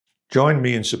Join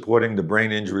me in supporting the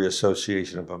Brain Injury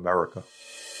Association of America.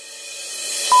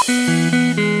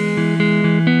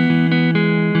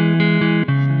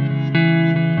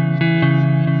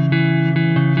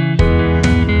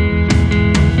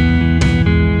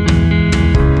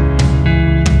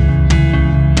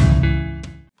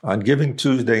 On Giving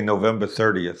Tuesday, November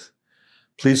 30th,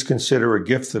 please consider a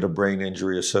gift to the Brain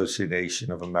Injury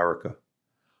Association of America,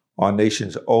 our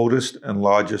nation's oldest and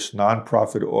largest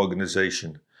nonprofit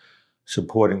organization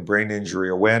supporting brain injury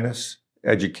awareness,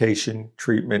 education,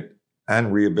 treatment,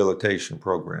 and rehabilitation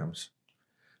programs.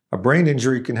 A brain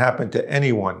injury can happen to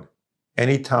anyone,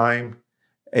 anytime,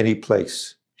 any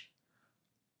place.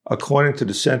 According to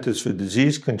the Centers for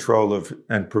Disease Control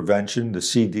and Prevention, the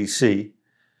CDC,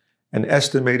 an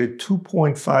estimated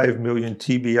 2.5 million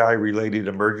TBI-related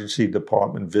emergency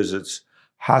department visits,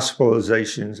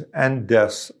 hospitalizations, and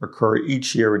deaths occur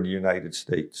each year in the United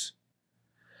States.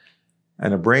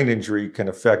 And a brain injury can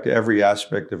affect every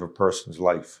aspect of a person's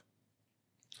life.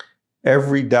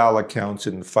 Every dollar counts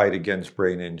in the fight against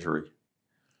brain injury.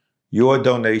 Your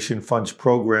donation funds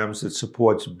programs that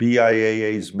supports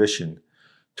BIAA's mission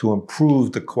to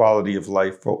improve the quality of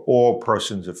life for all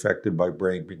persons affected by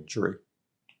brain injury.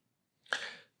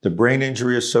 The Brain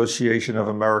Injury Association of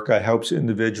America helps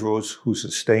individuals who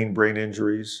sustain brain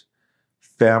injuries,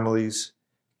 families,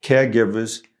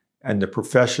 caregivers, and the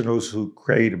professionals who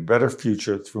create a better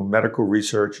future through medical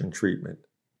research and treatment.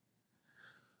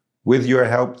 With your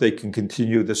help, they can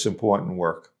continue this important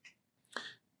work.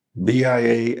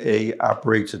 BIAA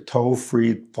operates a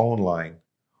toll-free phone line,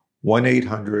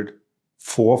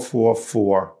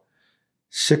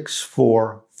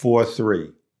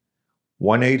 1-800-444-6443,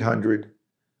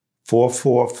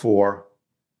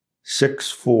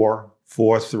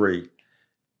 1-800-444-6443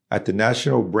 at the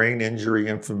National Brain Injury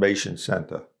Information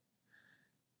Center.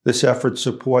 This effort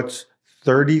supports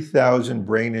 30,000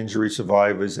 brain injury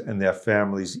survivors and their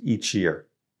families each year.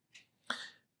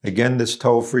 Again, this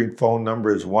toll-free phone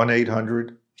number is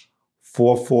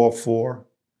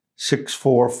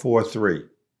 1-800-444-6443.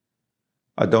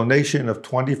 A donation of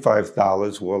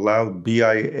 $25 will allow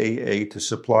BIAA to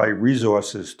supply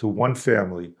resources to one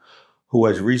family who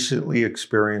has recently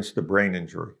experienced a brain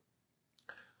injury,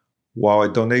 while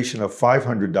a donation of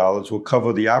 $500 will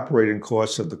cover the operating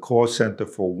costs of the call center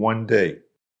for one day.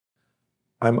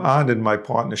 I'm honored my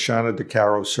partner Shana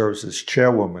DeCaro serves as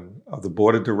chairwoman of the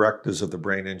Board of Directors of the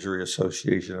Brain Injury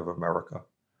Association of America.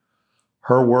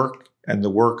 Her work and the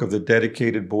work of the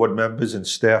dedicated board members and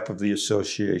staff of the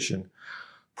association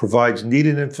provides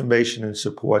needed information and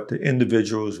support to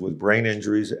individuals with brain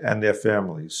injuries and their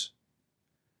families.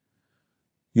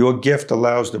 Your gift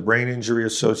allows the Brain Injury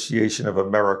Association of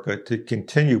America to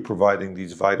continue providing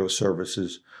these vital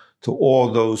services to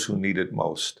all those who need it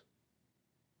most.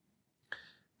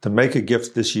 To make a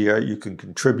gift this year, you can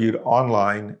contribute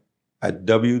online at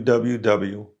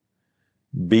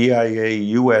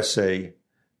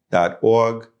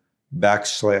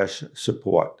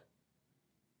www.biausa.org/support.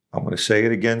 I'm going to say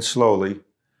it again slowly,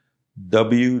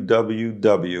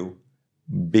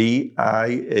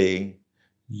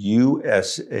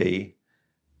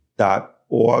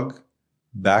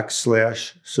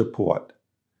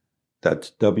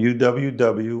 That's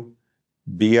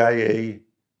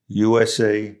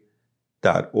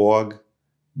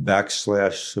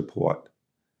www.biausa.org/support.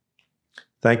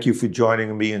 Thank you for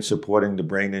joining me in supporting the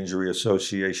Brain Injury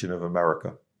Association of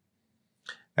America.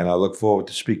 And I look forward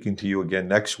to speaking to you again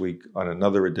next week on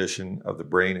another edition of the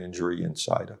Brain Injury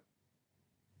Insider.